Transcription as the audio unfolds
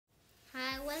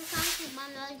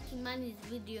Manuel Kimani's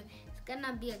video. It's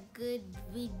gonna be a good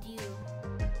video.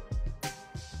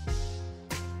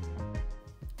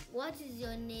 What is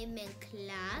your name in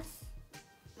class?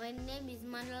 My name is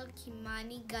Manuel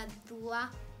Kimani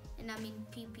Gadhua and I'm in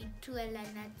PP2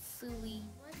 Elanatsui.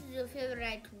 What is your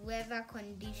favorite weather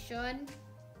condition?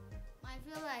 My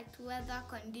favorite weather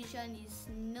condition is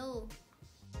snow.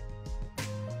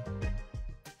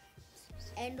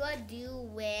 And what do you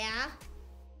wear?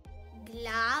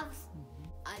 Gloves,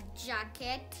 a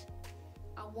jacket,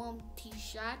 a warm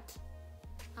t-shirt,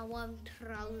 a warm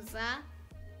trouser,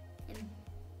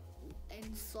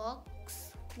 and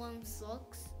socks, warm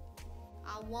socks,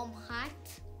 a warm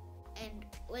hat, and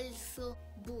also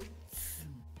boots.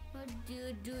 What do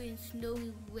you do in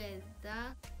snowy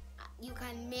weather? You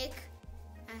can make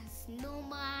a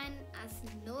snowman,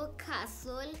 a snow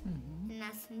castle, and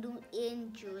a snow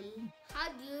angel. How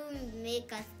do you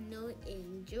make a snow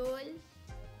angel?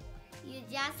 You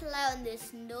just lie on the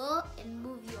snow and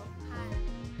move your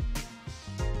hands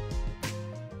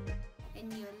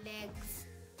and your legs.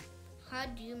 How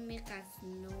do you make a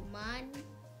snowman?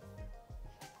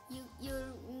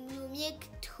 You make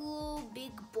two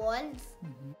big balls.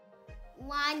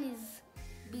 One is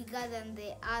bigger than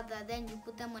the other, then you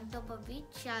put them on top of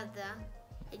each other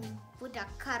and you put a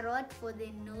carrot for the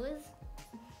nose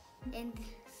and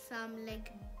some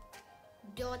like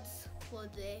dots for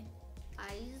the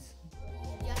eyes.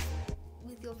 Just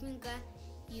with your finger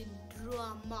you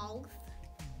draw a mouth.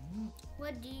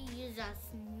 What do you use a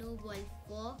snowball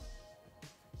for?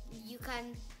 You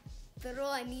can throw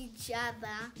on each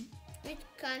other. Which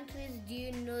countries do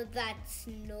you know that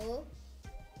snow?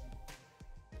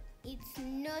 It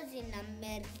snows in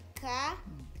America,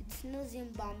 it snows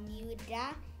in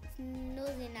Bermuda, it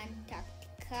snows in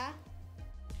Antarctica,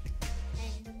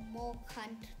 and more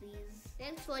countries.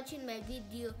 Thanks for watching my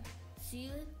video. See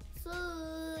you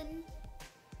soon.